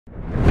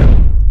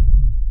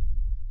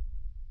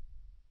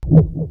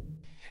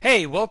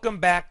Hey, welcome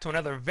back to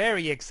another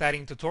very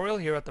exciting tutorial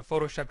here at the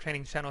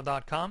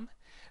PhotoshopTrainingChannel.com.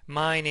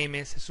 My name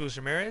is Jesus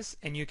Ramirez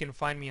and you can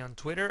find me on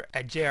Twitter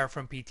at JR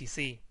from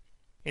PTC.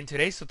 In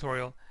today's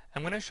tutorial,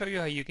 I'm going to show you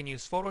how you can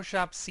use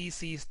Photoshop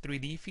CC's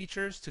 3D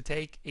features to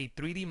take a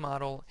 3D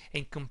model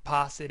and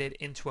composite it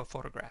into a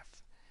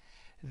photograph.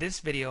 This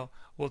video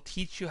will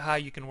teach you how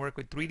you can work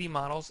with 3D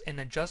models and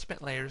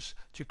adjustment layers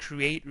to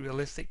create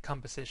realistic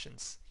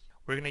compositions.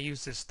 We're going to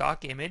use this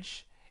stock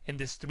image in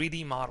this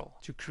 3D model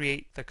to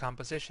create the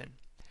composition.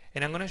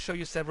 And I'm going to show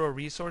you several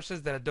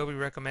resources that Adobe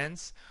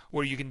recommends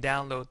where you can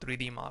download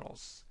 3D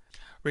models.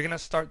 We're going to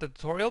start the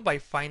tutorial by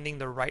finding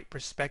the right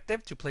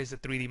perspective to place the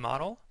 3D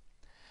model.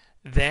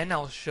 Then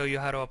I'll show you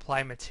how to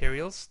apply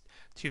materials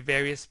to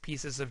various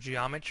pieces of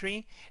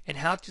geometry and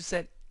how to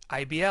set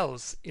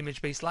IBLs,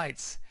 image-based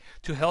lights,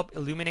 to help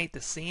illuminate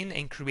the scene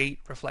and create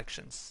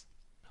reflections.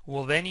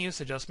 We'll then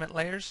use adjustment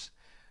layers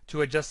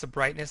to adjust the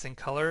brightness and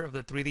color of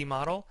the 3D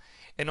model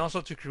and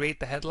also to create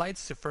the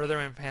headlights to further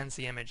enhance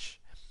the image.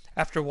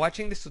 After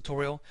watching this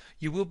tutorial,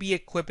 you will be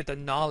equipped with the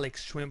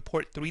knowledge to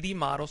import 3D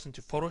models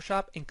into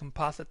Photoshop and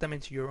composite them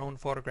into your own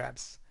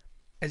photographs.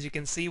 As you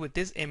can see with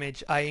this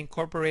image, I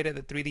incorporated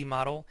the 3D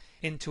model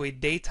into a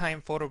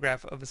daytime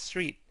photograph of a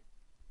street.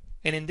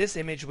 And in this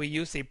image we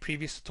used a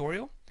previous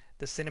tutorial,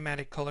 the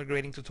cinematic color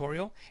grading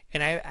tutorial,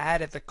 and I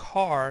added the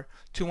car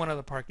to one of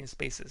the parking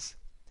spaces.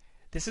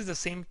 This is the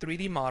same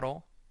 3D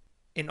model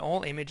in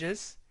all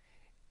images,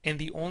 and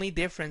the only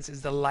difference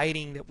is the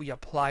lighting that we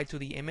apply to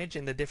the image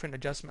and the different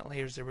adjustment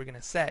layers that we're going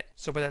to set.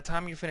 So by the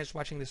time you finish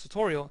watching this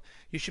tutorial,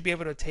 you should be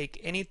able to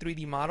take any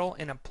 3D model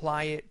and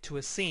apply it to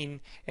a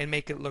scene and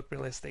make it look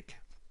realistic.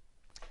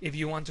 If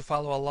you want to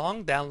follow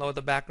along, download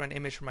the background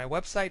image from my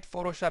website,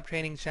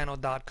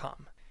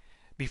 PhotoshopTrainingChannel.com.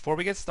 Before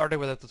we get started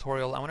with the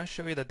tutorial, I want to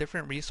show you the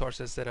different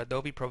resources that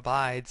Adobe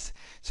provides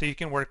so you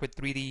can work with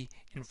 3D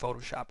in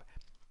Photoshop.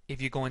 If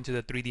you go into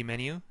the 3D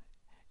menu,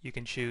 you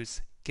can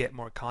choose Get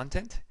More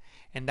Content,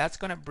 and that's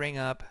going to bring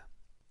up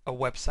a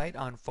website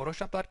on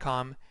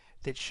Photoshop.com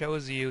that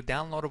shows you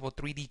downloadable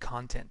 3D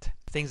content.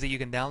 Things that you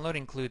can download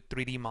include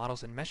 3D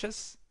models and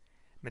meshes,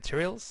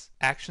 materials,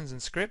 actions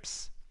and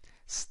scripts,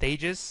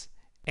 stages,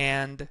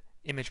 and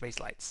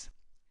image-based lights.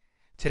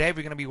 Today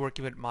we're going to be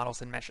working with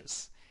models and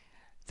meshes.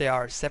 There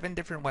are 7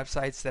 different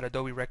websites that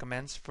Adobe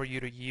recommends for you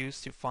to use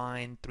to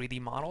find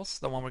 3D models.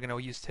 The one we're going to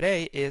use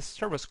today is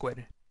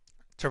TurboSquid.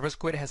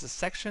 TurboSquid has a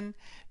section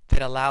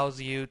that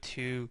allows you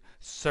to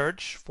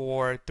search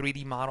for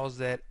 3D models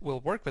that will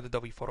work with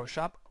Adobe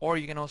Photoshop, or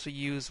you can also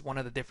use one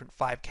of the different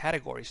 5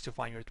 categories to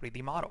find your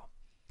 3D model.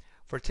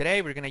 For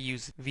today we're going to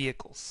use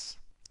vehicles.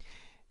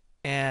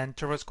 And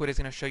TurboSquid is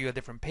going to show you a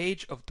different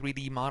page of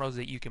 3D models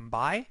that you can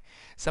buy.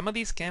 Some of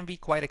these can be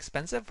quite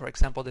expensive. For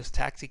example, this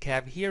taxi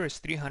cab here is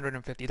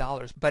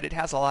 $350, but it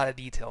has a lot of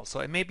details,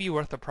 so it may be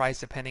worth the price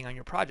depending on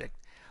your project.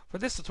 For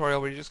this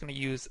tutorial, we're just going to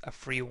use a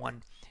free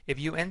one. If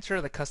you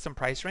enter the custom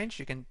price range,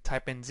 you can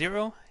type in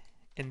 0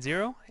 and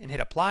 0 and hit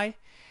apply,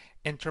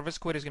 and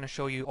TurboSquid is going to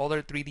show you all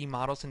their 3D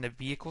models in the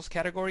vehicles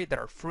category that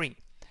are free.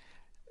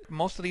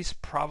 Most of these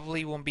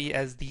probably won't be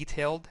as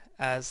detailed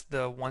as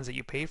the ones that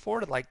you pay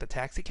for, like the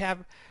taxi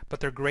cab, but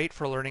they're great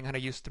for learning how to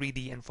use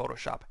 3D in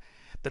Photoshop.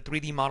 The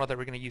 3D model that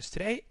we're going to use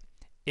today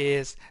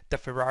is the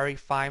Ferrari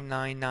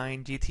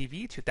 599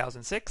 GTV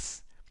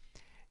 2006.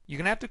 You're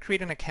going to have to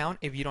create an account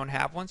if you don't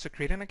have one, so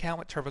create an account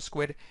with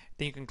TurboSquid,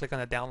 then you can click on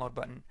the download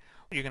button.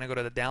 You're going to go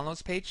to the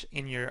downloads page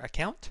in your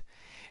account,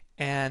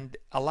 and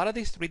a lot of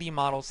these 3D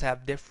models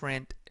have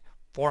different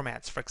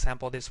formats. For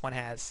example, this one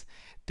has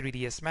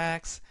 3ds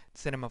Max,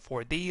 Cinema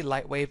 4D,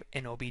 Lightwave,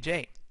 and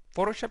OBJ.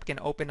 Photoshop can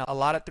open a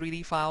lot of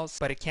 3D files,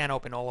 but it can't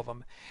open all of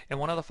them. And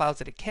one of the files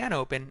that it can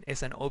open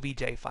is an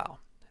OBJ file,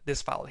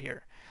 this file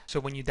here. So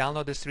when you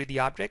download this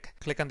 3D object,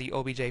 click on the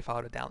OBJ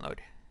file to download.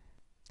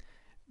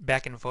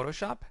 Back in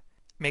Photoshop,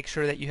 make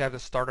sure that you have the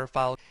starter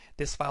file.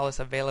 This file is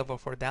available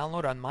for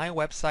download on my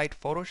website,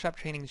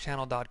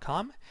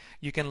 PhotoshopTrainingChannel.com.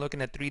 You can look in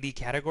the 3D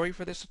category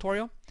for this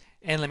tutorial,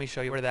 and let me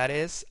show you where that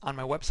is. On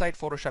my website,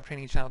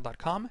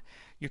 PhotoshopTrainingChannel.com,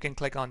 you can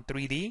click on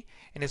 3D,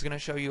 and it's going to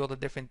show you all the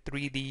different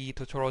 3D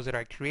tutorials that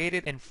I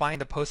created, and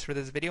find the post for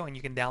this video, and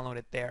you can download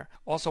it there.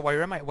 Also, while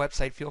you're on my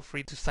website, feel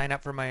free to sign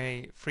up for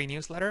my free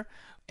newsletter,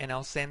 and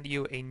I'll send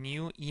you a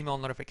new email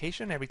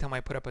notification every time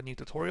I put up a new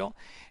tutorial.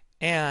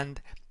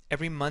 And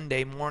every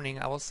Monday morning,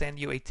 I will send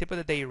you a tip of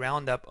the day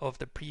roundup of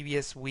the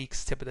previous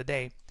week's tip of the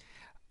day.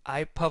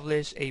 I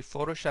publish a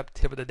Photoshop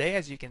tip of the day,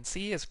 as you can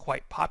see, is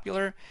quite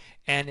popular,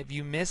 and if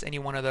you miss any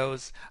one of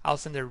those, I'll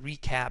send a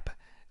recap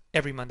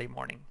every Monday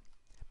morning.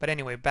 But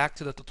anyway, back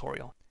to the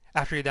tutorial.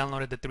 After you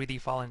downloaded the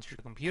 3D file into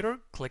your computer,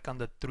 click on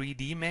the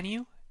 3D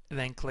menu,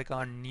 then click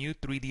on New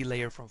 3D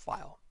Layer from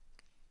File.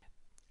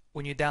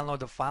 When you download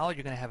the file,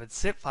 you're going to have a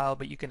zip file,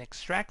 but you can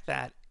extract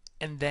that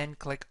and then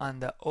click on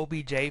the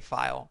OBJ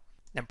file.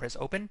 Then press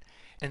open,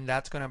 and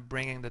that's going to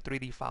bring in the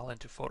 3D file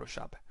into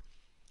Photoshop.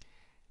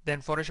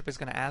 Then Photoshop is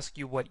going to ask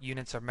you what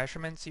units of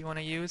measurements you want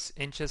to use,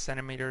 inches,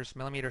 centimeters,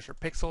 millimeters, or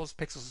pixels.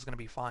 Pixels is going to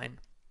be fine.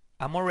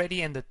 I'm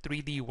already in the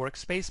 3D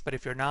workspace, but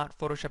if you're not,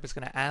 Photoshop is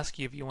going to ask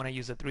you if you want to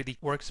use a 3D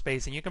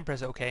workspace, and you can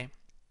press OK.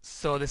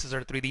 So this is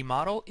our 3D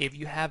model. If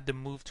you have the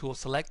Move tool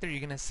selected,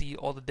 you're going to see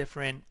all the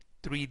different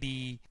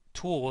 3D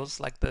tools,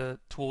 like the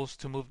tools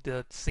to move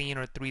the scene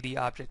or 3D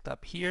object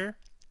up here,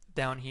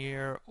 down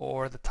here,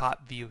 or the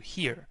top view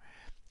here.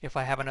 If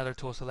I have another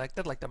tool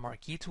selected, like the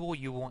marquee tool,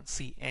 you won't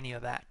see any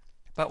of that.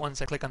 But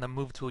once I click on the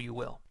Move tool, you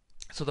will.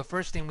 So the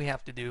first thing we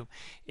have to do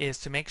is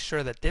to make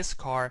sure that this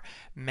car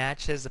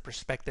matches the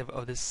perspective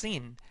of the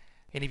scene.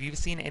 And if you've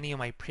seen any of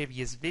my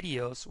previous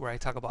videos where I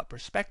talk about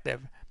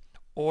perspective,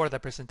 or the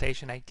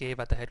presentation I gave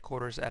at the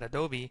headquarters at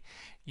Adobe,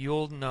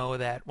 you'll know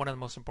that one of the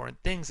most important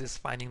things is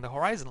finding the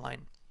horizon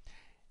line.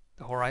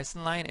 The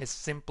horizon line is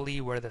simply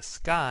where the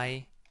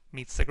sky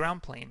meets the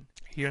ground plane.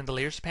 Here in the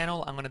layers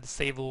panel, I'm going to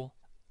disable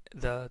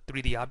the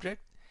 3D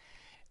object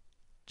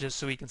just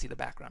so we can see the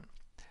background.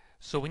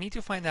 So we need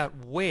to find out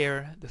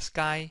where the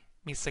sky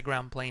meets the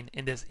ground plane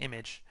in this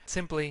image.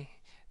 Simply,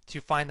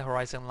 to find the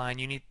horizon line,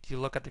 you need to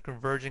look at the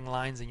converging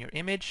lines in your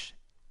image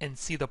and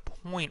see the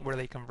point where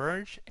they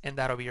converge, and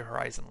that'll be your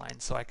horizon line.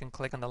 So I can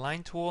click on the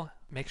line tool,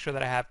 make sure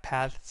that I have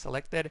path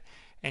selected,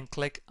 and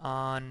click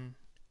on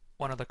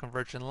one of the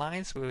convergent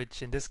lines,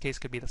 which in this case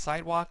could be the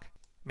sidewalk.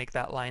 Make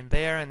that line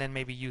there, and then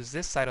maybe use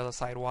this side of the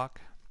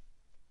sidewalk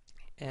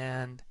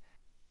and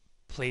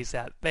place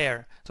that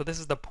there. So this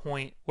is the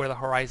point where the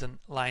horizon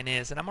line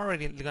is, and I'm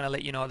already going to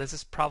let you know this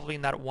is probably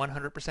not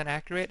 100%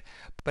 accurate,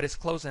 but it's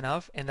close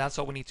enough, and that's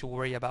what we need to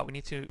worry about. We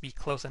need to be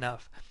close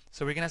enough.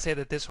 So we're going to say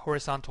that this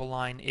horizontal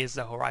line is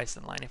the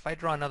horizon line. If I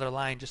draw another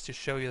line just to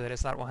show you that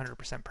it's not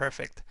 100%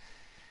 perfect,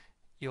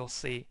 you'll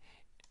see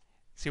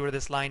where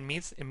this line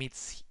meets? It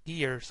meets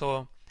here.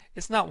 So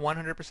it's not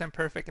 100%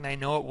 perfect, and I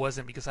know it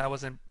wasn't because I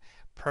wasn't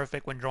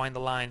perfect when drawing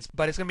the lines,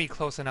 but it's going to be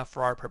close enough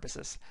for our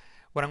purposes.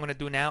 What I'm going to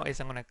do now is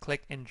I'm going to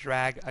click and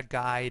drag a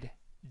guide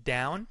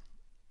down,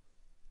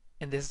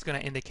 and this is going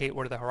to indicate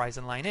where the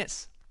horizon line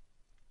is.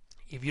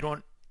 If you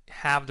don't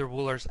have the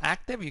rulers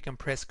active, you can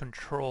press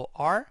Control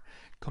R,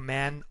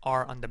 Command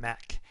R on the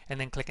Mac,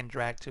 and then click and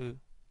drag to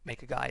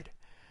make a guide.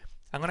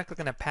 I'm going to click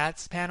on the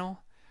Paths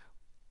panel.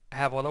 I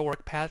have all the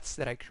work paths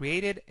that I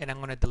created, and I'm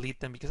going to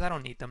delete them because I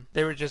don't need them.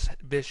 They were just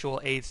visual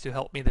aids to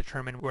help me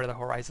determine where the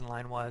horizon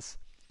line was.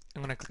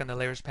 I'm going to click on the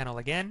Layers panel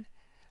again.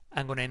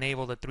 I'm going to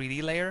enable the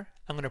 3D layer.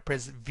 I'm going to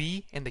press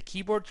V in the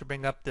keyboard to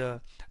bring up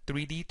the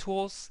 3D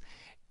tools.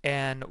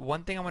 And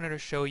one thing I wanted to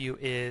show you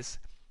is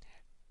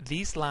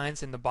these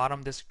lines in the bottom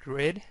of this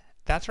grid,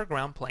 that's our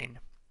ground plane.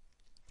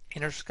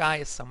 And our sky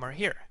is somewhere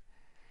here.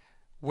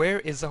 Where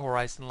is the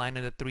horizon line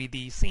in the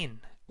 3D scene?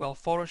 Well,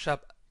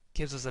 Photoshop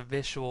gives us a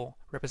visual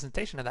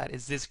representation of that.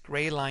 Is this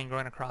gray line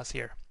going across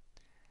here?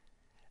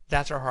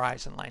 That's our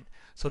horizon line.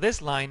 So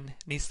this line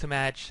needs to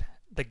match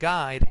the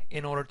guide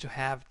in order to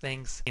have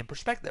things in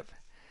perspective.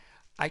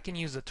 I can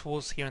use the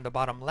tools here in the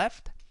bottom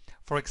left,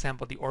 for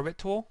example the orbit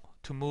tool,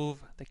 to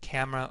move the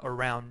camera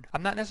around.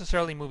 I'm not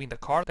necessarily moving the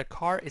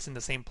car is in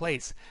the same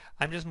place.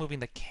 I'm just moving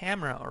the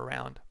camera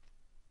around.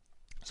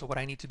 So what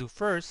I need to do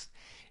first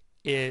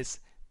is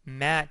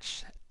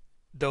match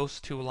those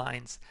two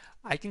lines.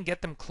 I can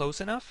get them close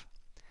enough,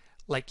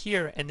 like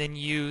here, and then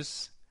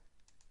use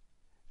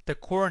the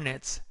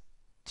coordinates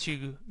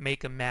to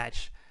make a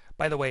match.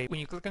 By the way, when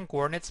you click on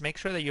coordinates, make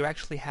sure that you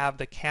actually have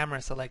the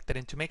camera selected.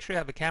 And to make sure you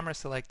have the camera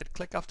selected,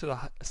 click off to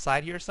the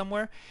side here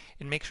somewhere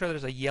and make sure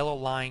there's a yellow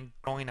line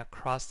going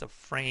across the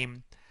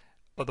frame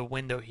of the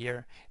window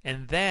here.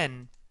 And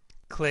then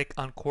click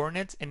on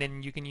coordinates, and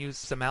then you can use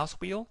the mouse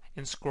wheel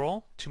and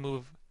scroll to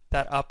move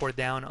that up or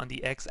down on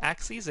the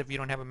x-axis. If you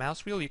don't have a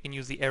mouse wheel, you can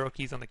use the arrow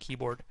keys on the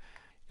keyboard.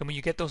 And when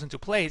you get those into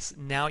place,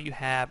 now you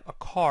have a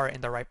car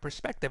in the right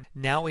perspective.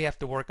 Now we have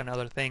to work on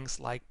other things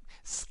like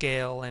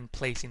scale and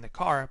placing the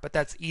car, but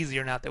that's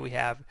easier now that we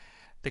have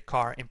the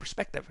car in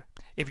perspective.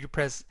 If you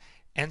press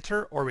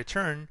enter or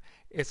return,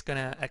 it's going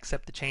to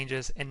accept the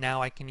changes, and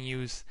now I can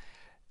use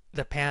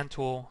the pan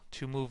tool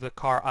to move the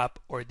car up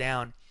or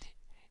down.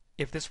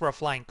 If this were a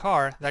flying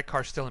car, that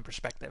car's still in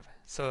perspective.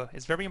 So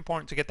it's very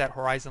important to get that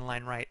horizon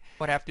line right.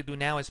 What I have to do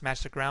now is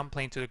match the ground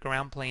plane to the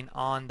ground plane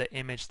on the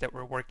image that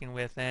we're working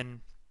with, and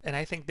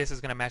I think this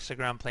is going to match the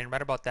ground plane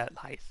right about that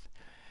height.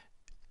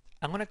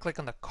 I'm going to click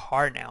on the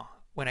car now.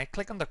 When I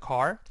click on the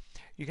car,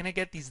 you're going to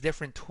get these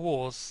different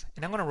tools,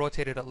 and I'm going to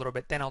rotate it a little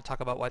bit, then I'll talk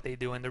about what they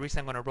do. And the reason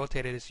I'm going to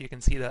rotate it is so you can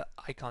see the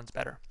icons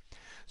better.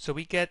 So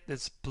we get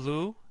this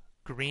blue,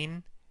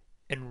 green,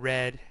 and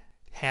red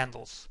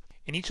handles.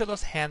 And each of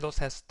those handles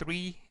has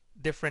three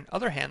different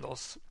other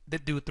handles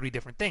that do three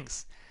different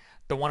things.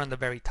 The one on the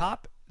very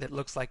top that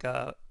looks like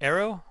a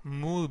arrow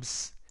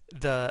moves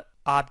the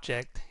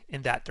object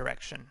in that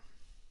direction.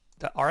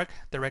 The arc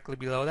directly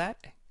below that,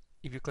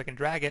 if you click and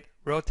drag it,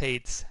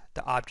 rotates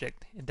the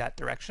object in that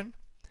direction.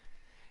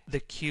 The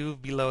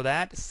cube below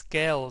that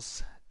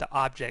scales the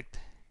object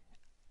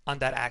on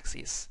that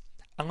axis.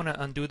 I'm going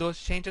to undo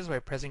those changes by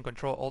pressing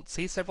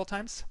Ctrl-Alt-C several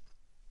times.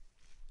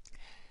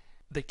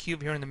 The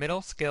cube here in the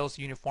middle scales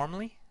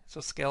uniformly,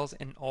 so scales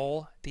in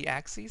all the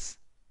axes,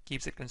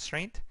 keeps it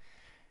constrained.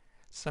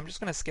 So I'm just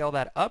going to scale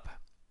that up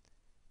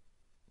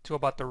to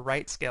about the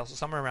right scale, so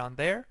somewhere around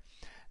there.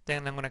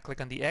 Then I'm going to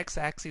click on the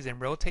x-axis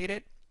and rotate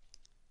it,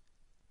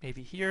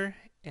 maybe here,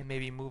 and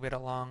maybe move it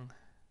along,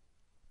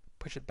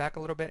 push it back a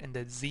little bit in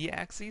the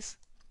z-axis,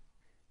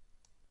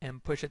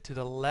 and push it to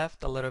the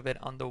left a little bit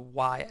on the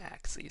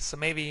y-axis. So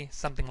maybe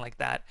something like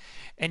that.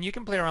 And you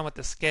can play around with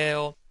the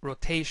scale,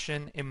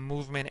 rotation, and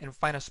movement and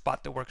find a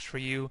spot that works for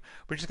you.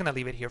 We're just going to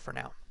leave it here for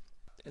now.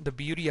 The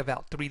beauty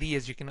about 3D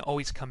is you can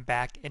always come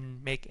back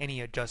and make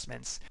any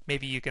adjustments.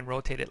 Maybe you can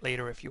rotate it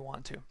later if you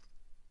want to.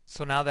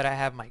 So now that I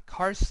have my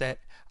car set,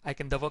 I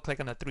can double click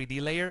on the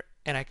 3D layer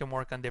and I can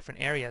work on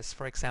different areas.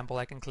 For example,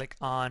 I can click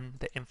on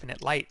the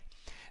infinite light.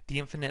 The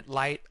infinite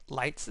light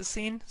lights the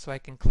scene, so I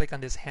can click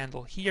on this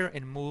handle here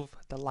and move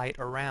the light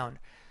around.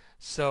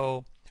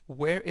 So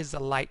where is the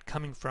light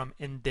coming from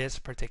in this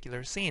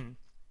particular scene?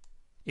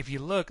 If you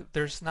look,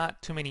 there's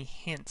not too many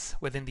hints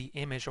within the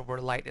image of where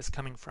light is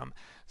coming from.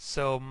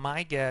 So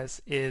my guess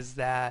is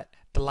that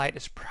the light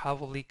is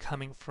probably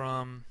coming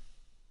from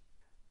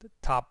the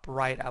top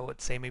right, I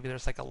would say. Maybe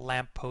there's like a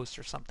lamp post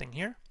or something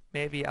here.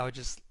 Maybe I would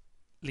just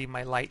leave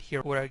my light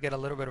here where I get a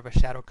little bit of a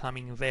shadow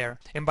coming there.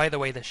 And by the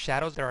way, the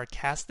shadows that are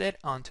casted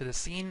onto the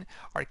scene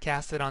are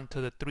casted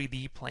onto the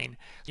 3D plane.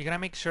 You're going to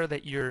make sure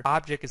that your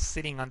object is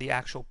sitting on the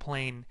actual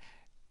plane.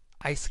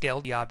 I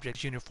scaled the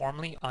object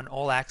uniformly on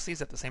all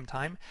axes at the same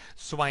time,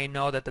 so I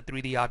know that the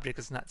 3D object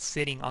is not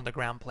sitting on the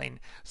ground plane.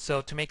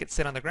 So to make it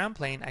sit on the ground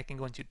plane, I can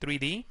go into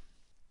 3D,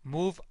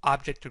 move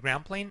object to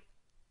ground plane,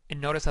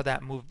 and notice how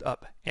that moved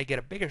up. I get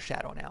a bigger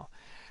shadow now.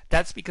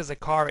 That's because the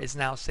car is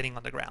now sitting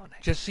on the ground.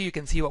 Just so you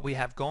can see what we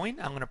have going,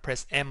 I'm going to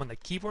press M on the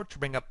keyboard to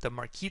bring up the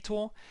marquee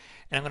tool,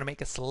 and I'm going to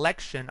make a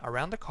selection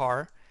around the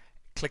car,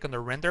 click on the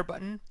render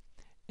button,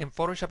 and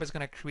Photoshop is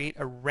going to create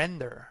a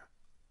render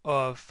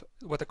of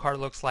what the car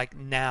looks like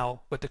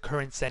now with the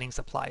current settings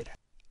applied.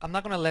 I'm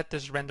not going to let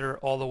this render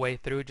all the way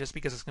through just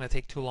because it's going to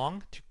take too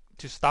long.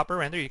 To stop a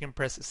render, you can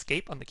press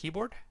Escape on the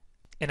keyboard,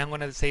 and I'm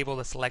going to disable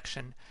the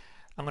selection.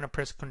 I'm going to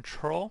press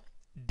Control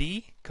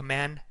D,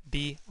 Command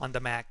D on the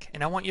Mac.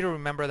 And I want you to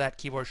remember that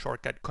keyboard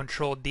shortcut,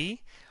 Control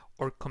D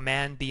or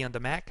Command D on the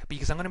Mac,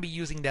 because I'm going to be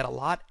using that a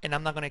lot and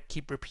I'm not going to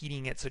keep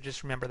repeating it. So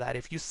just remember that.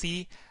 If you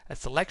see a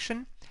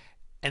selection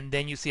and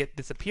then you see it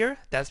disappear,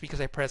 that's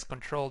because I pressed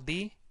Control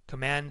D,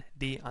 Command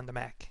D on the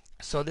Mac.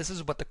 So this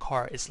is what the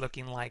car is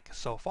looking like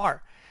so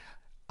far.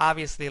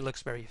 Obviously it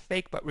looks very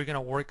fake, but we're going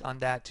to work on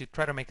that to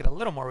try to make it a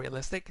little more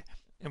realistic.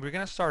 And we're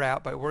going to start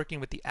out by working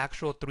with the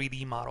actual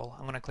 3D model.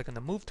 I'm going to click on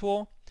the Move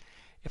tool.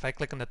 If I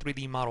click on the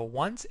 3D model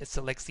once, it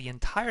selects the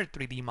entire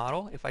 3D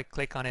model. If I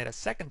click on it a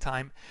second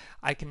time,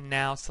 I can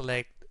now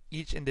select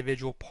each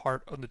individual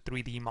part of the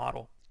 3D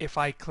model. If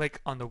I click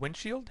on the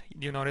windshield,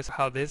 you notice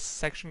how this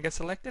section gets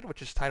selected,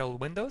 which is titled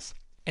Windows.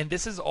 And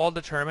this is all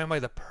determined by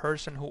the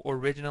person who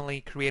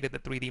originally created the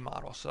 3D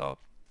model. So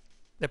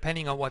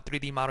depending on what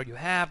 3D model you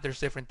have, there's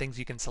different things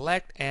you can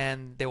select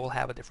and they will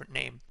have a different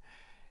name.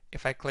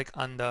 If I click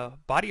on the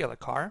body of the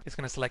car, it's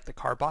going to select the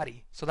car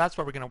body. So that's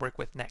what we're going to work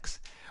with next.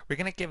 We're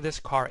going to give this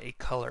car a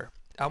color.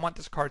 I want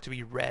this car to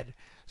be red.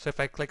 So if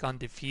I click on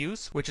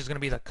diffuse, which is going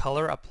to be the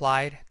color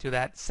applied to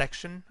that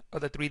section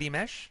of the 3D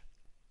mesh,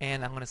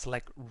 and I'm going to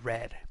select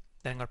red.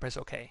 Then I'm going to press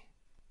OK.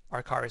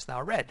 Our car is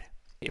now red.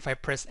 If I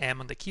press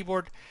M on the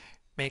keyboard,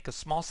 make a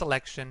small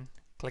selection,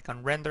 click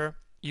on render,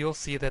 you'll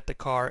see that the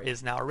car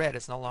is now red.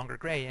 It's no longer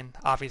gray, and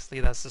obviously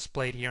that's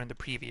displayed here in the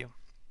preview.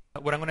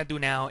 What I'm going to do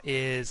now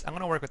is I'm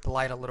going to work with the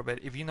light a little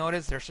bit. If you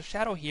notice, there's a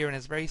shadow here and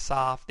it's very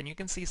soft, and you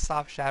can see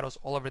soft shadows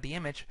all over the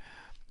image,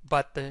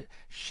 but the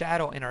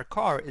shadow in our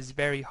car is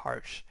very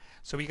harsh.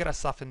 So we got to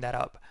soften that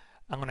up.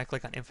 I'm going to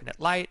click on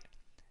infinite light.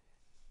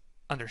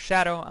 Under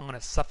shadow, I'm going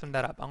to soften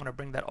that up. I'm going to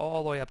bring that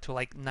all the way up to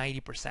like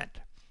 90%.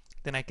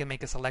 Then I can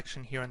make a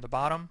selection here in the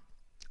bottom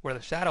where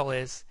the shadow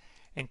is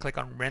and click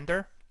on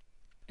render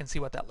and see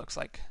what that looks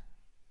like.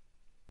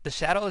 The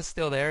shadow is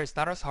still there. It's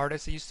not as hard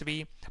as it used to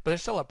be, but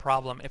there's still a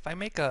problem. If I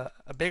make a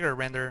bigger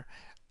render,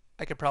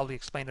 I could probably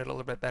explain it a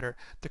little bit better.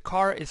 The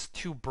car is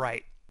too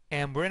bright,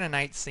 and we're in a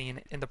night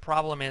scene, and the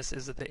problem is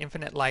that the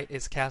infinite light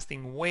is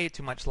casting way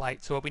too much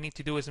light. So what we need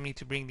to do is we need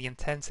to bring the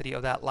intensity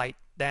of that light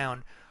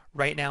down.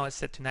 Right now it's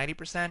set to 90%.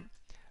 We're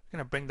going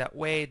to bring that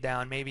way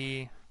down.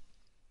 Maybe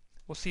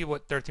we'll see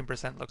what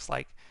 13% looks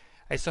like.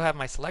 I still have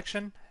my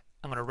selection.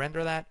 I'm going to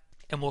render that,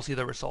 and we'll see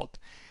the result.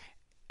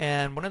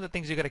 And one of the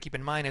things you got to keep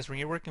in mind is when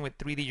you're working with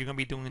 3D, you're going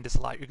to be doing this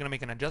a lot. You're going to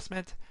make an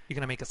adjustment, you're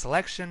going to make a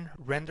selection,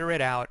 render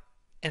it out,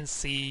 and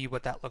see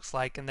what that looks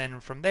like. And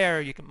then from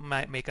there, you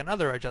might make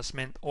another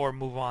adjustment or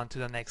move on to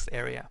the next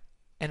area.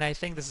 And I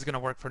think this is going to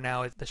work for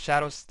now. The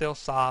shadow's still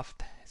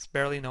soft. It's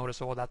barely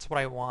noticeable. That's what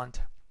I want.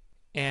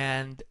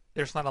 And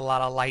there's not a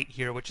lot of light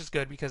here, which is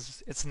good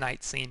because it's a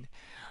night scene.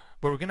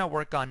 What we're going to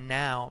work on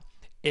now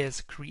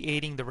is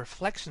creating the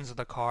reflections of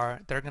the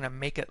car that are going to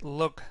make it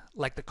look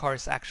like the car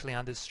is actually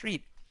on the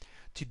street.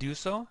 To do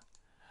so,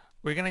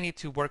 we're going to need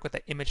to work with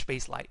the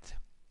image-based light.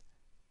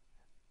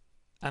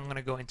 I'm going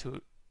to go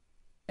into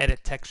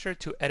Edit Texture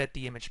to edit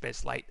the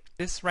image-based light.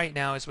 This right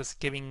now is what's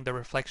giving the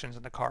reflections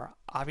in the car.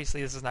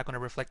 Obviously, this is not going to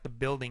reflect the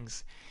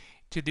buildings.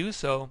 To do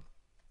so,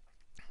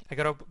 I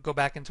gotta go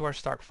back into our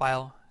start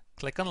file,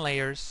 click on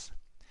layers.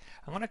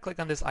 I'm gonna click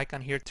on this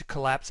icon here to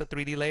collapse a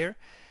 3D layer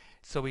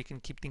so we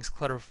can keep things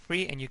clutter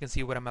free, and you can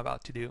see what I'm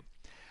about to do.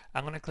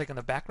 I'm gonna click on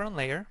the background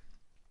layer,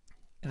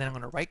 and then I'm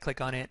gonna right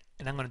click on it,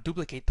 and I'm gonna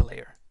duplicate the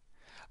layer.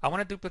 I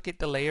wanna duplicate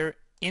the layer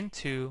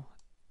into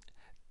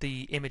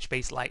the image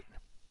base light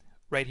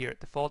right here,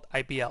 default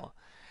IBL.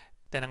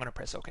 Then I'm gonna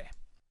press OK.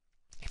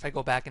 If I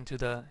go back into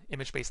the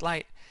image base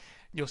light,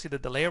 you'll see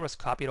that the layer was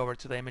copied over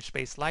to the image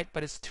space light,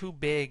 but it's too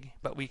big.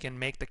 But we can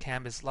make the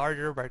canvas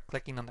larger by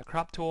clicking on the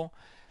crop tool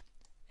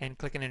and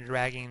clicking and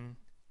dragging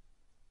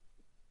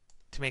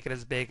to make it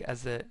as big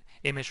as the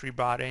image we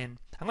brought in.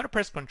 I'm going to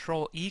press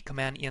Control E,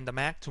 Command E on the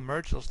Mac to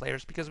merge those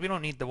layers because we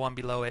don't need the one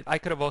below it. I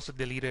could have also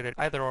deleted it.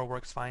 Either or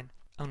works fine.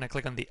 I'm going to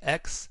click on the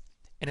X,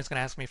 and it's going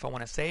to ask me if I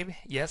want to save.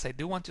 Yes, I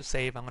do want to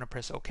save. I'm going to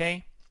press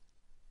OK.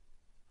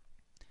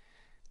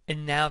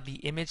 And now the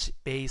image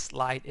base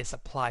light is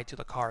applied to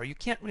the car. You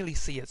can't really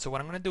see it. So what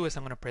I'm going to do is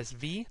I'm going to press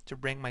V to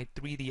bring my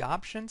 3D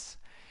options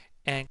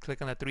and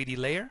click on the 3D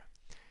layer.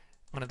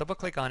 I'm going to double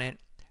click on it.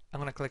 I'm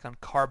going to click on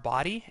car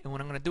body. And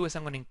what I'm going to do is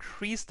I'm going to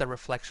increase the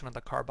reflection of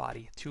the car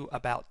body to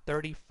about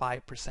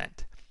 35%.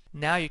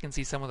 Now you can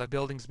see some of the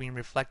buildings being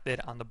reflected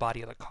on the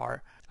body of the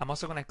car. I'm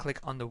also going to click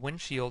on the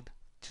windshield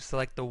to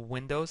select the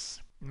windows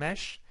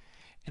mesh.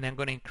 And I'm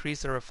going to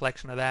increase the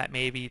reflection of that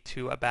maybe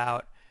to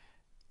about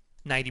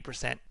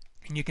 90%.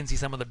 And you can see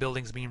some of the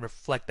buildings being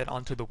reflected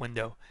onto the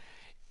window.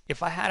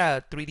 If I had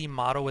a 3D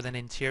model with an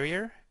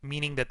interior,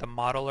 meaning that the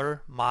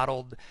modeler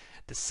modeled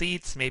the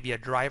seats, maybe a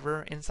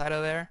driver inside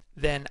of there,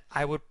 then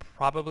I would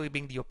probably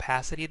bring the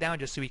opacity down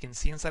just so we can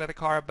see inside of the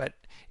car. But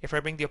if I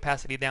bring the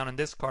opacity down in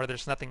this car,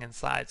 there's nothing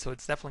inside, so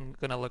it's definitely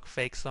going to look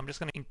fake. So I'm just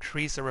going to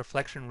increase the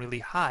reflection really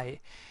high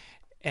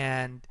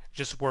and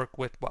just work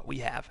with what we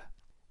have.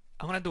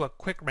 I'm going to do a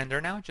quick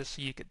render now just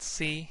so you could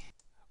see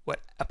what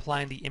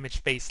applying the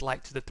image base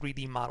light to the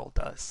 3D model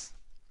does.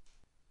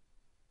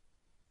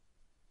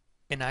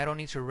 And I don't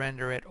need to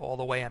render it all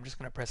the way. I'm just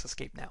going to press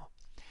escape now.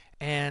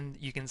 And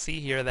you can see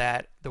here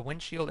that the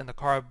windshield and the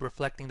car are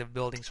reflecting the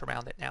buildings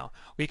around it now.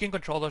 We can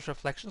control those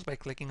reflections by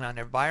clicking on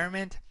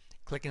environment,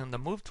 clicking on the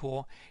move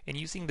tool, and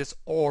using this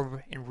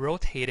orb and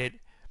rotate it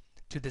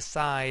to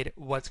decide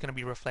what's going to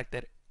be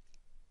reflected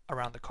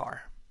around the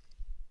car.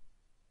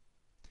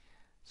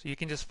 So you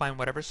can just find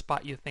whatever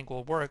spot you think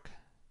will work.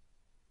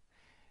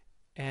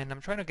 And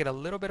I'm trying to get a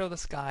little bit of the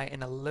sky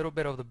and a little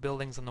bit of the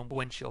buildings on the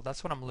windshield.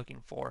 That's what I'm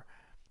looking for.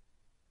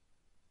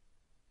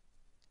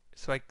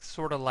 So I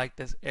sort of like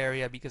this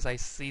area because I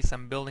see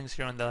some buildings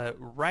here on the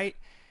right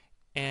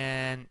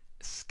and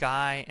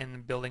sky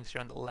and buildings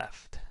here on the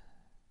left.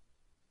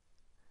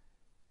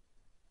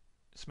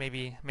 So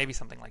maybe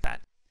something like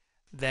that.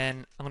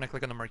 Then I'm going to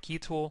click on the marquee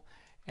tool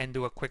and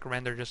do a quick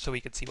render just so we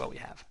can see what we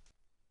have.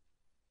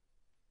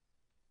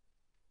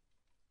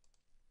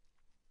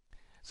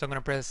 So I'm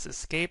going to press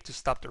escape to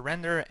stop the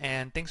render,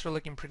 and things are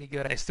looking pretty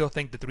good. I still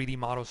think the 3D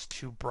model is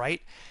too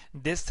bright.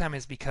 This time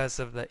is because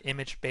of the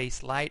image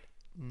base light,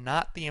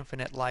 not the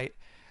infinite light.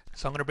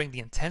 So I'm going to bring the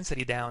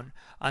intensity down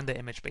on the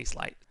image base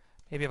light,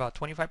 maybe about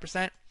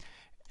 25%,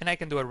 and I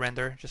can do a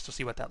render just to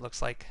see what that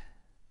looks like.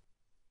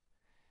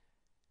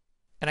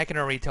 And I can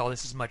already tell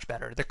this is much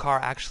better. The car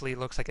actually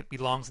looks like it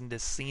belongs in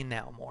this scene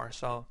now more,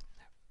 so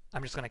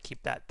I'm just going to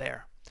keep that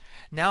there.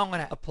 Now I'm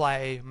going to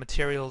apply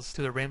materials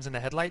to the rims and the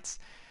headlights.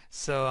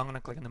 So I'm going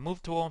to click on the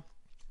move tool,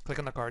 click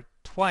on the car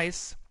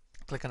twice,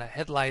 click on the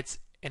headlights,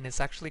 and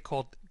it's actually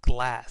called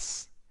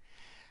glass.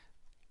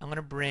 I'm going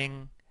to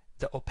bring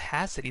the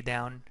opacity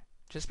down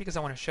just because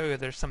I want to show you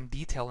there's some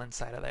detail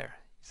inside of there.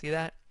 See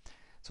that?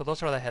 So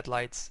those are the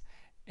headlights.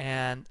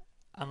 And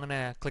I'm going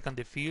to click on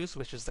diffuse,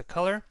 which is the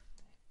color,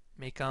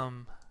 make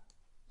them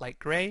light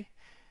gray.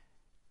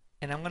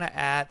 And I'm going to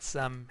add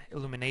some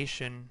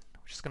illumination,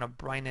 which is going to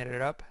brighten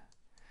it up.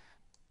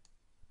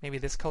 Maybe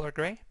this color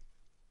gray.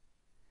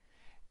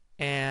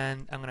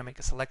 And I'm going to make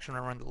a selection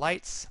around the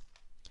lights,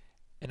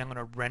 and I'm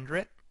going to render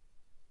it.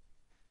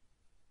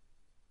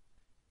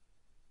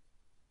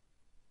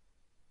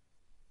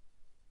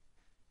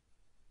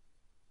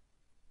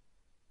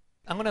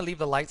 I'm going to leave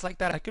the lights like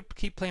that. I could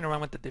keep playing around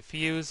with the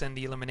diffuse and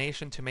the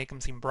illumination to make them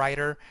seem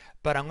brighter,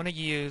 but I'm going to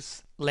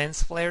use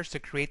lens flares to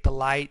create the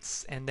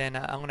lights, and then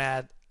I'm going to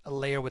add a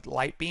layer with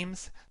light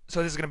beams.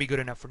 So this is going to be good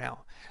enough for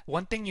now.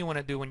 One thing you want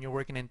to do when you're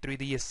working in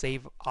 3D is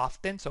save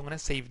often. So I'm going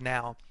to save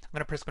now. I'm going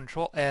to press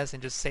Control S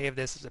and just save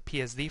this as a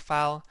PSD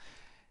file,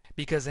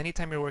 because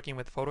anytime you're working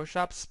with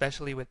Photoshop,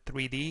 especially with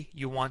 3D,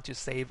 you want to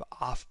save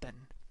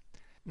often.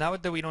 Now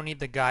that we don't need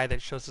the guy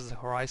that shows us the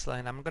horizon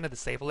line, I'm going to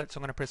disable it. So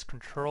I'm going to press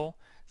Control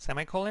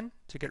semicolon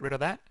to get rid of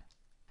that.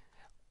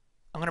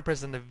 I'm going to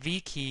press in the V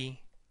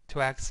key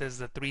to access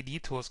the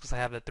 3D tools because I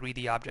have the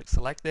 3D object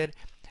selected.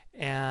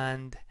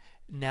 And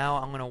now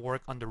I'm going to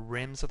work on the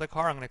rims of the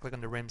car. I'm going to click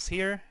on the rims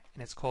here,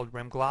 and it's called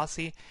Rim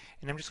Glossy.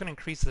 And I'm just going to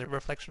increase the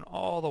reflection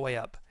all the way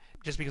up,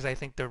 just because I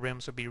think the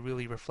rims will be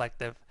really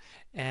reflective,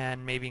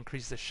 and maybe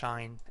increase the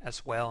shine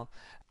as well.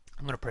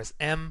 I'm going to press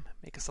M,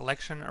 make a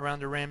selection around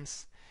the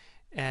rims,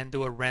 and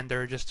do a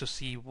render just to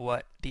see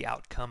what the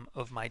outcome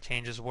of my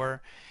changes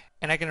were.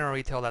 And I can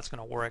already tell that's going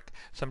to work,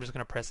 so I'm just going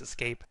to press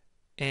escape.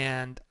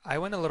 And I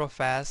went a little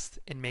fast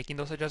in making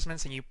those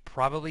adjustments, and you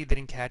probably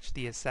didn't catch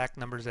the exact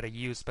numbers that I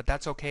used, but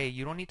that's okay.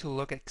 You don't need to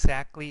look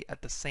exactly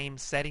at the same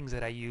settings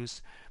that I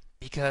use,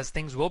 because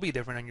things will be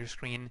different on your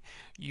screen.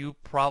 You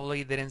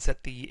probably didn't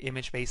set the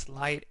image-based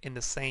light in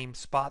the same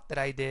spot that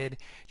I did.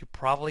 You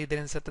probably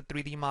didn't set the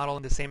 3D model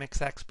in the same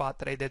exact spot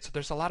that I did. So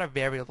there's a lot of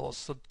variables,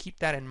 so keep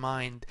that in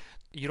mind.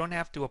 You don't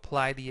have to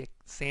apply the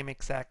same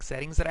exact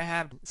settings that I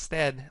have.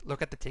 Instead,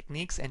 look at the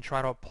techniques and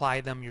try to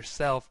apply them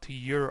yourself to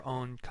your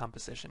own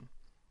composition.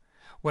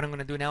 What I'm going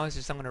to do now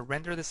is I'm going to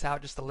render this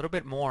out just a little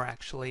bit more,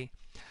 actually,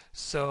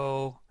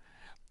 so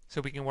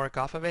we can work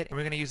off of it. And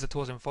we're going to use the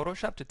tools in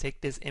Photoshop to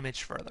take this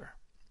image further.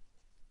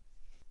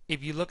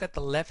 If you look at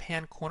the left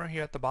hand corner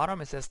here at the bottom,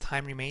 it says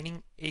time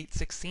remaining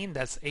 8:16.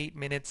 That's 8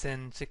 minutes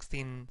and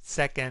 16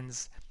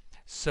 seconds.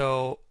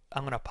 So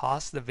I'm going to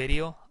pause the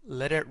video,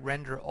 let it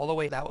render all the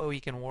way. That way we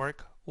can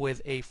work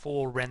with a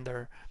full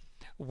render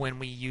when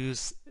we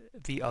use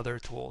the other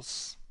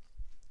tools.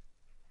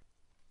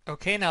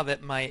 Okay, now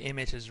that my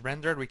image is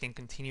rendered, we can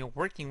continue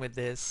working with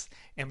this,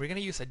 and we're going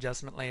to use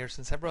adjustment layers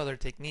and several other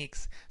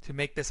techniques to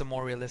make this a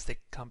more realistic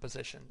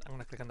composition. I'm going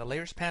to click on the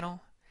layers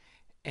panel,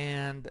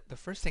 and the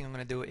first thing I'm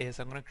going to do is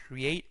I'm going to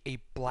create a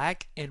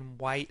black and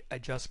white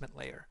adjustment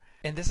layer.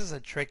 And this is a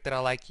trick that I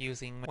like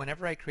using.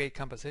 Whenever I create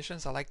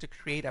compositions, I like to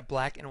create a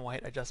black and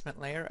white adjustment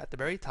layer at the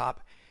very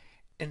top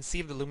and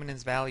see if the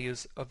luminance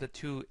values of the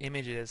two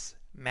images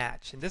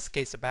match. In this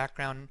case, the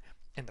background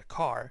and the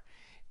car.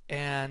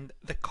 And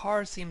the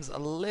car seems a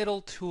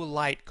little too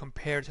light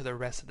compared to the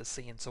rest of the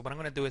scene. So what I'm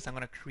going to do is I'm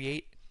going to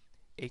create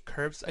a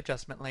curves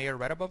adjustment layer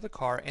right above the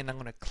car, and I'm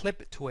going to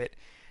clip to it.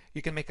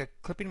 You can make a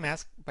clipping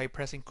mask by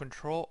pressing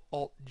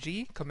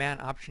Ctrl-Alt-G,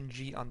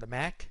 Command-Option-G on the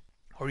Mac,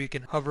 or you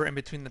can hover in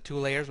between the two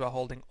layers while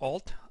holding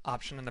Alt,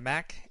 Option on the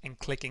Mac, and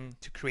clicking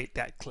to create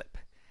that clip.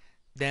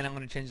 Then I'm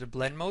going to change the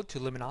blend mode to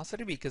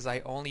luminosity because I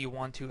only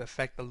want to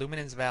affect the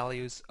luminance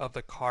values of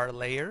the car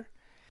layer.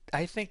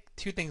 I think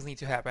two things need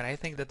to happen. I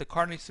think that the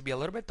car needs to be a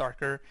little bit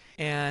darker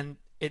and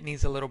it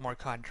needs a little more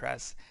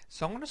contrast.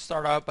 So I'm going to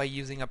start out by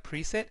using a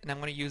preset, and I'm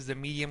going to use the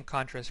medium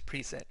contrast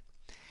preset.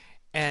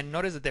 And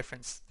notice the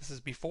difference. This is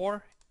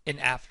before and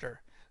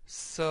after.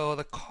 So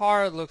the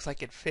car looks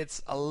like it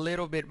fits a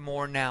little bit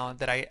more now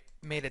that I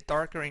made it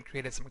darker and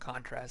created some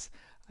contrast.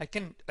 I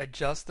can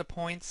adjust the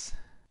points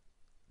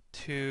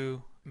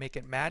to make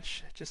it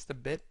match just a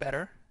bit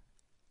better,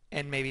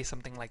 and maybe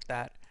something like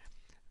that.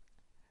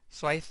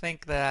 So I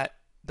think that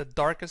the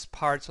darkest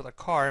parts of the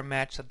car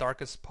match the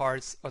darkest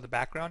parts of the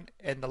background,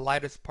 and the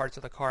lightest parts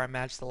of the car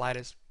match the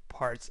lightest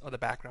parts of the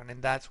background,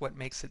 and that's what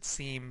makes it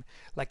seem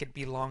like it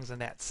belongs in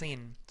that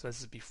scene. So this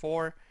is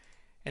before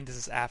and this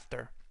is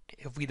after.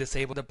 If we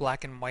disable the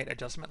black and white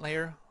adjustment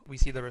layer, we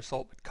see the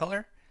result with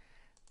color,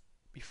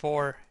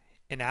 before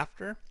and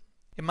after.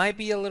 It might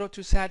be a little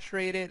too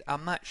saturated.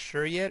 I'm not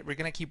sure yet. We're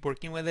going to keep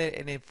working with it,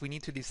 and if we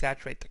need to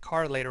desaturate the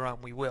car later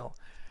on, we will.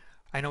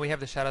 I know we have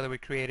the shadow that we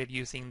created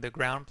using the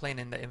ground plane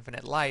and the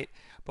infinite light,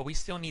 but we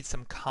still need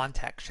some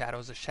contact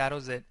shadows, the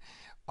shadows that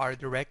are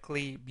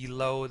directly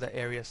below the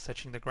areas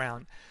touching the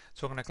ground.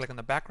 So I'm going to click on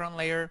the background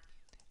layer,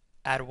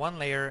 add one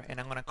layer, and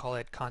I'm going to call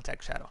it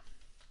contact shadow.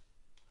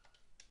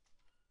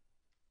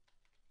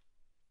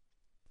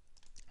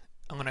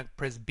 I'm going to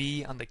press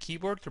B on the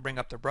keyboard to bring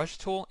up the brush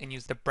tool and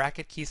use the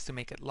bracket keys to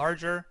make it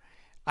larger.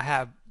 I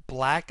have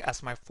black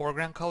as my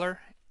foreground color,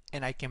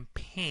 and I can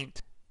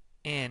paint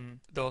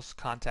in those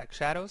contact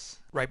shadows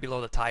right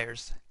below the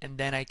tires, and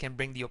then I can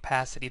bring the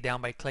opacity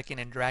down by clicking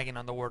and dragging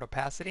on the word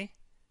opacity,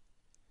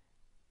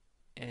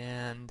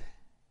 and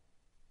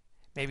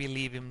maybe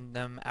leaving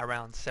them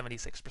around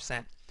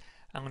 76%.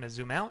 I'm going to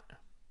zoom out,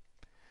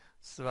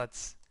 so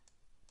that's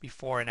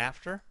before and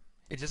after.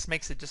 It just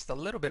makes it just a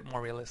little bit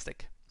more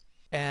realistic.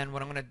 And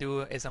what I'm going to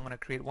do is I'm going to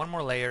create one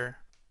more layer,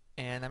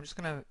 and I'm just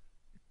going to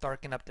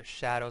darken up the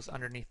shadows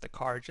underneath the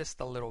car just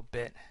a little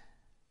bit,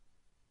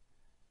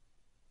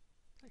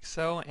 like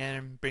so,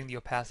 and bring the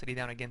opacity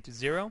down again to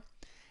 0,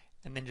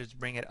 and then just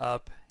bring it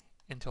up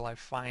until I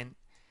find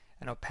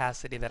an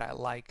opacity that I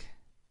like.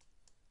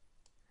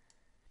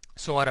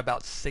 So at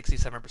about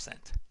 67%.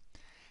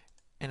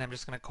 And I'm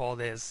just going to call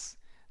this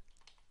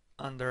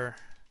under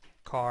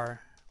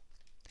car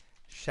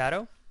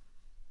shadow.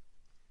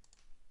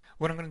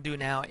 What I'm going to do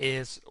now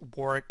is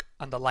work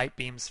on the light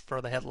beams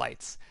for the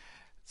headlights.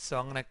 So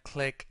I'm going to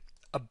click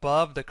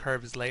above the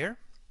curves layer,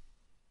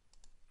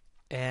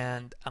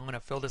 and I'm going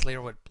to fill this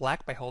layer with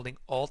black by holding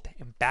Alt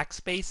and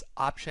Backspace,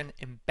 Option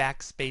and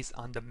Backspace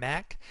on the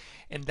Mac,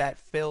 and that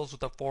fills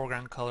with the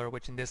foreground color,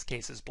 which in this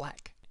case is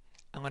black.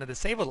 I'm going to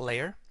disable the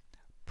layer,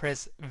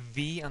 press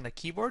V on the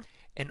keyboard,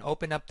 and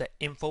open up the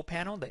Info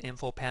panel. The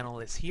Info panel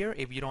is here.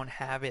 If you don't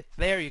have it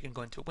there, you can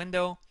go into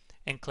Window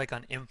and click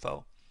on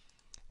Info.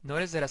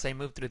 Notice that as I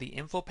move through the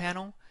Info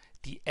panel,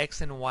 the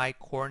X and Y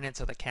coordinates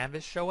of the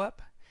canvas show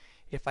up.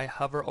 If I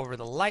hover over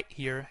the light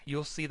here,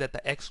 you'll see that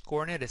the x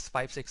coordinate is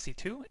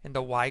 562 and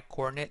the y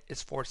coordinate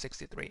is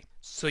 463.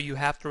 So you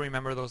have to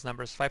remember those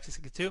numbers,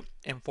 562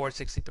 and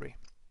 463.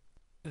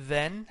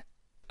 Then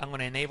I'm going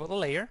to enable the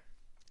layer,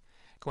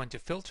 go into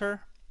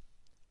Filter,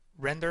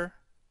 Render,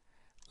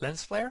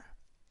 Lens Flare,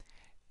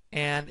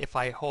 and if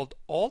I hold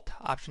Alt,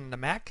 Option in the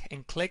Mac,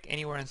 and click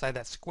anywhere inside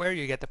that square,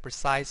 you get the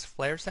precise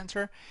flare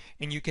center,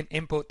 and you can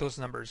input those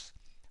numbers,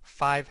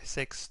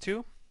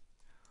 562,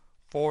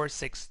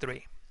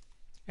 463,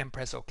 and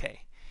press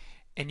OK.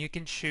 And you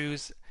can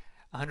choose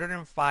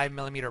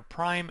 105mm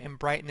prime and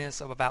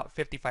brightness of about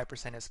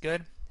 55% is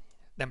good,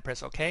 then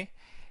press OK.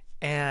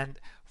 And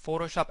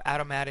Photoshop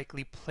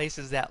automatically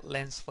places that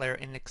lens flare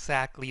in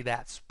exactly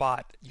that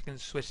spot. You can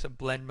switch the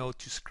blend mode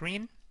to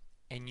screen,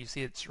 and you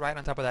see it's right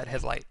on top of that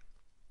headlight.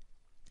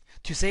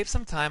 To save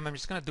some time, I'm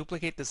just going to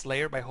duplicate this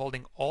layer by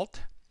holding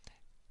Alt,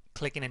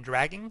 clicking and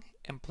dragging,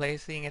 and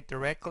placing it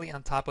directly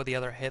on top of the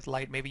other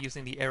headlight, maybe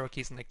using the arrow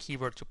keys and the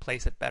keyboard to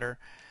place it better.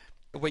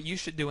 What you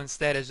should do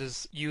instead is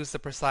just use the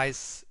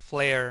precise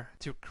flare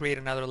to create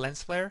another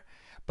lens flare,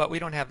 but we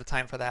don't have the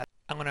time for that.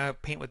 I'm going to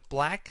paint with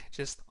black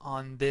just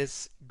on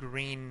this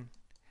green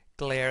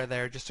glare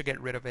there just to get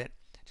rid of it.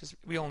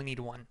 We only need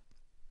one.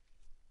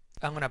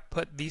 I'm going to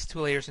put these two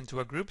layers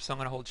into a group, so I'm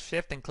going to hold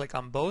Shift and click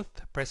on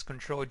both, press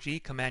Ctrl G,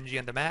 Command G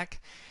on the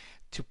Mac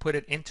to put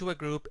it into a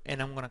group,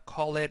 and I'm going to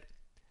call it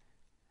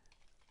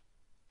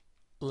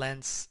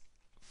Lens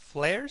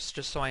Flares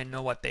just so I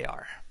know what they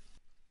are.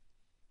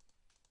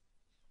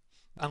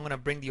 I'm going to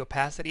bring the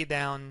opacity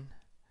down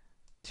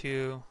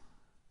to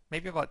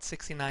maybe about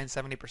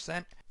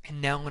 69-70%,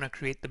 and now I'm going to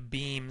create the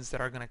beams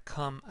that are going to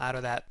come out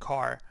of that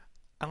car.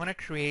 I'm going to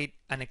create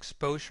an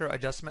exposure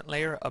adjustment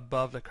layer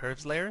above the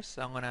curves layer.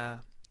 So I'm going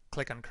to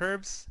click on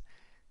curves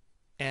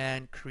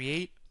and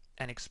create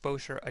an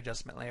exposure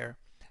adjustment layer.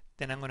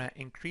 Then I'm going to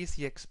increase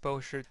the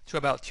exposure to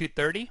about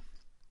 230.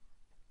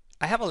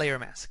 I have a layer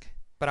mask,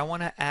 but I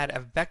want to add a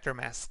vector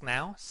mask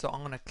now. So I'm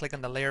going to click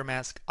on the layer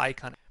mask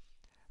icon.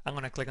 I'm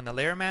going to click on the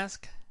layer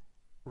mask,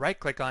 right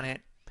click on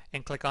it,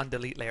 and click on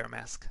delete layer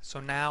mask.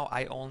 So now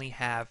I only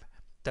have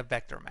the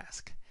vector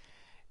mask.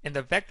 And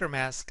the vector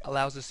mask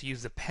allows us to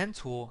use the pen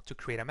tool to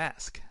create a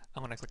mask.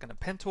 I'm going to click on the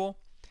pen tool,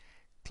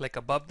 click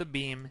above the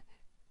beam,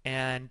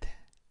 and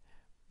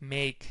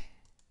make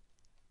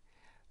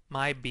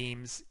my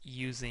beams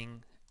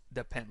using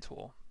the pen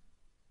tool,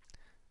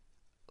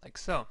 like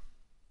so.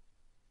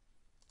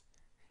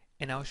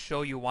 And I'll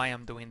show you why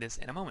I'm doing this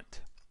in a moment.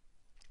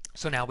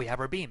 So now we have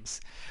our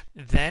beams.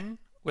 Then,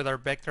 with our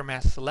vector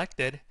mask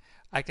selected,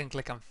 I can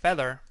click on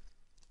Feather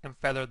and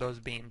feather those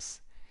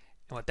beams.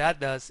 And what that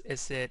does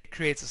is it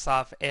creates a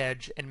soft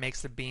edge and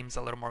makes the beams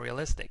a little more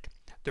realistic.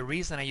 The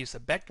reason I use a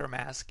vector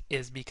mask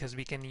is because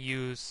we can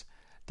use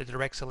the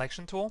direct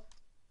selection tool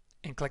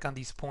and click on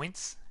these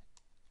points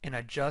and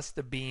adjust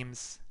the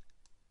beams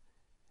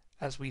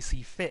as we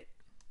see fit.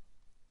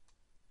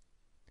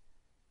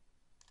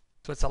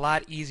 So it's a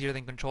lot easier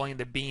than controlling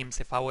the beams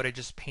if I would have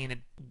just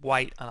painted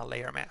white on a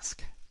layer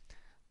mask.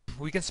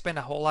 We can spend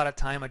a whole lot of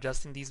time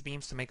adjusting these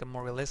beams to make them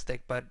more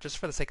realistic, but just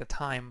for the sake of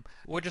time,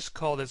 we'll just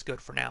call this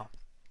good for now.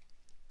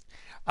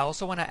 I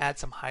also want to add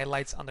some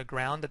highlights on the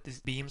ground that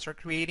these beams are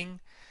creating.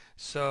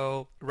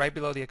 So right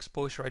below the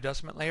exposure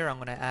adjustment layer, I'm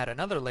going to add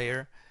another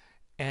layer,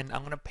 and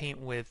I'm going to paint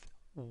with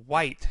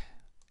white,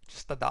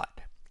 just a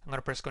dot. I'm going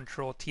to press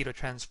Ctrl T to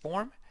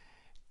transform,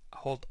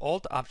 hold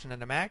Alt, Option on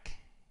the Mac,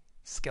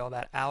 scale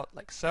that out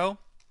like so,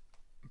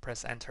 and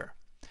press Enter.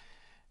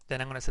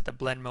 Then I'm going to set the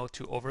blend mode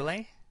to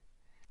overlay.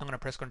 I'm going to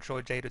press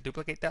Ctrl J to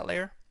duplicate that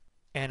layer,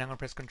 and I'm going to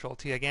press Ctrl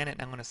T again,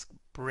 and I'm going to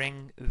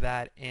bring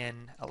that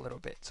in a little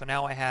bit. So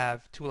now I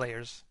have two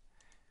layers,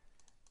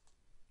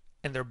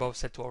 and they're both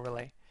set to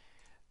overlay.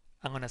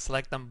 I'm going to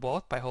select them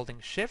both by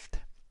holding Shift,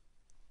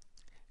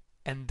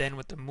 and then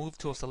with the Move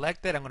tool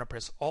selected, I'm going to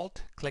press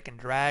Alt, click and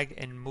drag,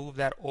 and move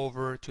that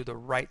over to the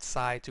right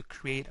side to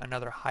create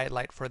another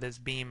highlight for this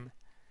beam.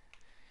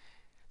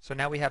 So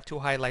now we have two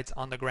highlights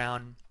on the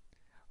ground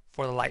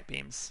for the light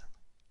beams.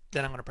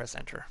 Then I'm going to press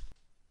Enter.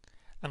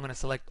 I'm going to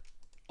select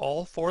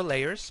all four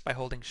layers by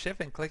holding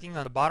Shift and clicking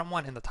on the bottom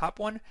one and the top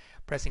one,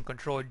 pressing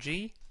Ctrl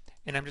G,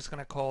 and I'm just going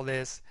to call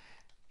this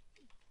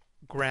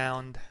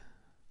ground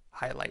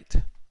highlight.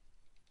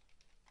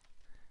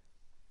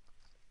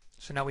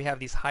 So now we have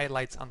these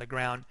highlights on the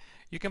ground.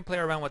 You can play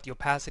around with the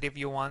opacity if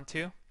you want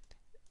to,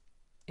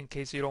 in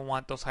case you don't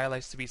want those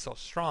highlights to be so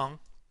strong.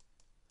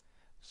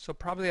 So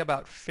probably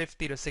about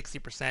 50 to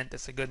 60%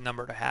 is a good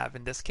number to have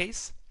in this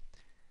case.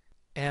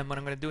 And what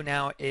I'm going to do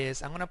now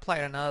is I'm going to apply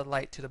another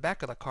light to the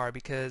back of the car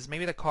because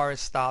maybe the car is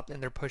stopped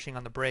and they're pushing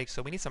on the brakes,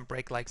 so we need some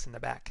brake lights in the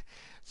back.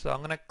 So I'm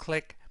going to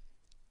click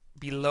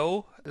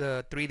below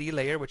the 3D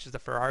layer, which is the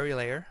Ferrari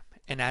layer,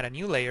 and add a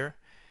new layer.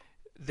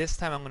 This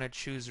time I'm going to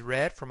choose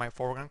red for my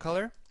foreground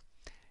color,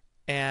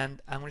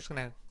 and I'm just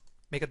going to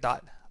make a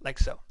dot like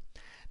so.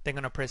 Then I'm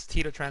going to press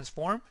T to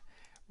transform,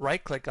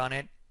 right click on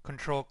it,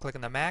 Control click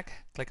on the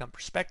Mac, click on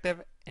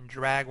perspective, and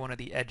drag one of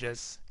the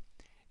edges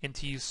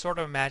until you sort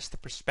of match the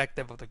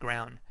perspective of the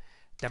ground.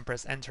 Then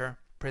press Enter.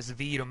 Press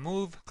V to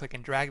move, click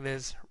and drag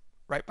this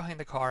right behind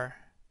the car,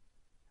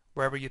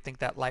 wherever you think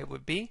that light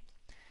would be,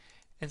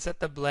 and set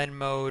the blend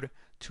mode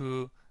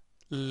to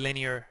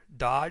linear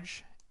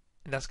dodge,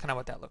 and that's kind of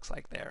what that looks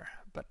like there,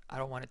 but I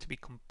don't want it to be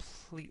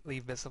completely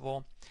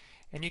visible.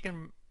 And you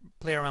can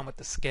play around with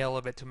the scale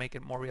of it to make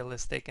it more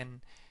realistic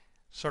and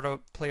sort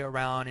of play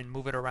around and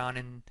move it around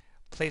and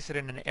place it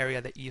in an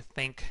area that you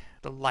think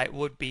the light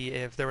would be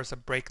if there was a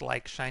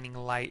brake-like shining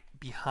light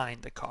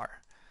behind the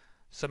car.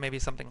 So maybe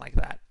something like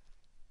that.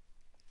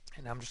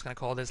 And I'm just going to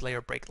call this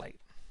layer brake light.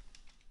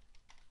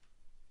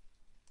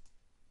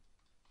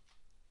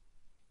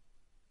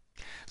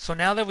 So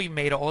now that we've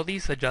made all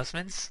these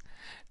adjustments,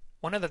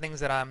 one of the things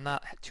that I'm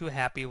not too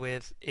happy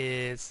with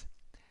is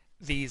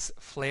these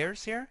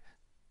flares here.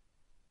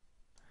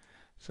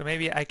 So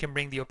maybe I can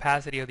bring the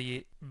opacity of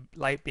the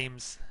light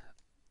beams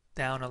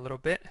down a little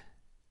bit.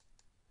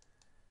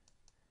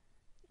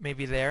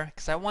 Maybe there,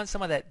 because I want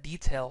some of that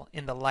detail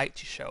in the light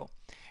to show.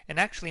 And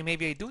actually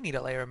maybe I do need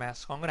a layer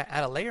mask. So I'm going to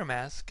add a layer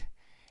mask,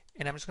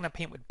 and I'm just going to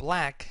paint with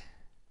black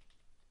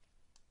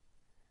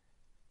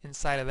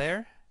inside of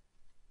there,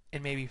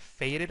 and maybe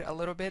fade it a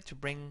little bit to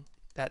bring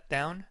that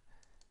down.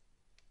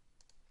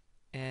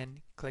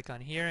 And click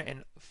on here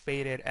and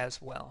fade it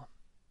as well.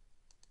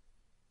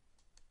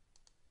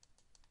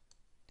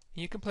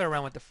 You can play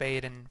around with the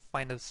fade and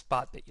find a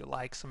spot that you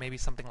like, so maybe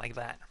something like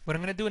that. What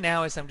I'm going to do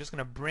now is I'm just going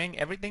to bring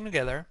everything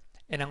together,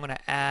 and I'm going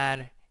to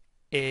add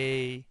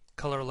a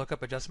color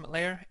lookup adjustment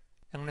layer.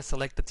 I'm going to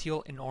select the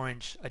teal and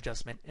orange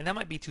adjustment, and that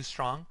might be too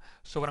strong.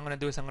 So what I'm going to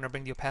do is I'm going to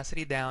bring the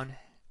opacity down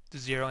to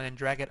 0 and then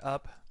drag it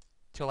up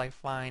till I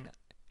find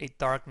a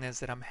darkness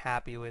that I'm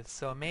happy with.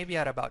 So maybe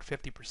at about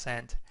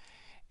 50%.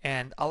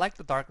 And I like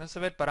the darkness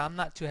of it, but I'm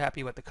not too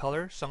happy with the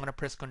color. So I'm going to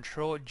press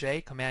Ctrl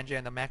J, Command J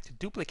on the Mac to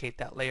duplicate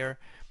that layer.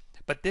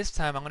 But this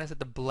time I'm going to set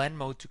the blend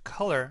mode to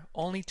color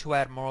only to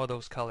add more of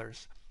those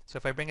colors. So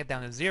if I bring it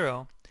down to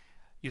 0,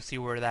 you see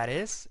where that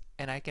is,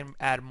 and I can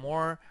add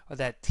more of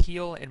that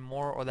teal and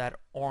more of that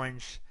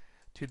orange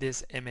to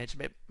this image,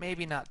 but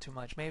maybe not too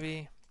much.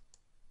 Maybe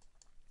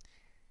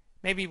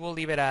we'll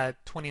leave it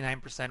at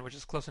 29%, which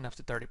is close enough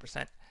to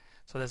 30%.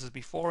 So this is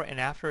before and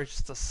after. It's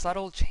just a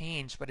subtle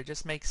change, but it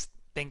just makes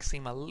things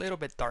seem a little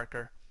bit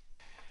darker.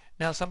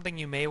 Now, something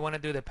you may want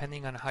to do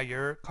depending on how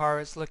your car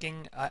is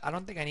looking, I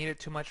don't think I need it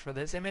too much for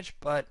this image,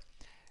 but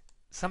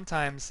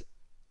sometimes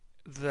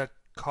the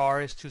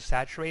car is too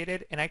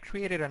saturated, and I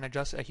created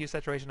a hue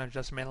saturation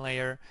adjustment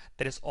layer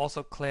that is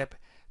also clipped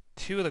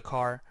to the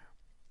car,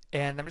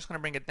 and I'm just going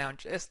to bring it down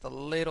just a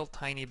little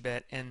tiny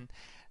bit, and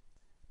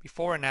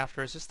before and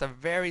after is just a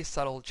very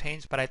subtle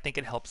change, but I think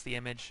it helps the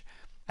image.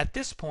 At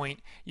this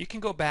point, you can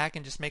go back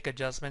and just make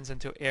adjustments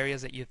into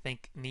areas that you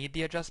think need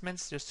the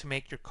adjustments just to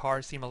make your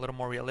car seem a little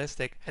more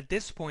realistic. At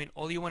this point,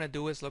 all you want to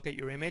do is look at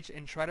your image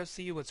and try to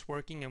see what's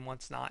working and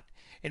what's not,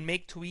 and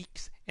make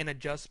tweaks and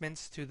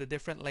adjustments to the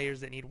different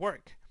layers that need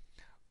work.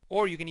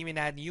 Or you can even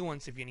add new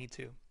ones if you need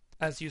to.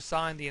 As you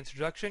saw in the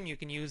introduction, you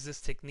can use this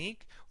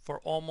technique for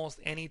almost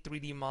any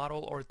 3D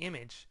model or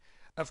image.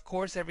 Of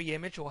course, every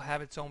image will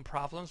have its own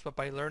problems, but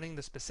by learning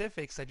the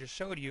specifics I just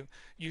showed you,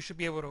 you should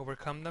be able to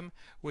overcome them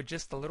with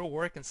just a little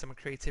work and some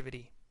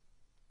creativity.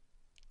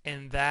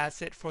 And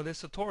that's it for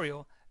this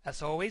tutorial.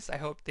 As always, I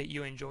hope that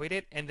you enjoyed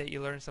it and that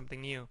you learned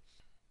something new.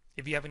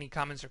 If you have any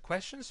comments or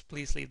questions,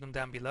 please leave them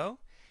down below.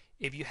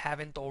 If you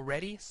haven't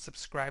already,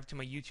 subscribe to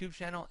my YouTube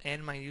channel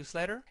and my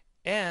newsletter.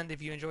 And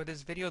if you enjoyed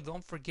this video,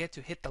 don't forget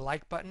to hit the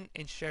like button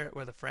and share it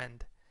with a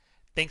friend.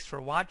 Thanks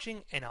for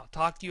watching, and I'll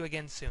talk to you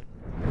again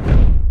soon.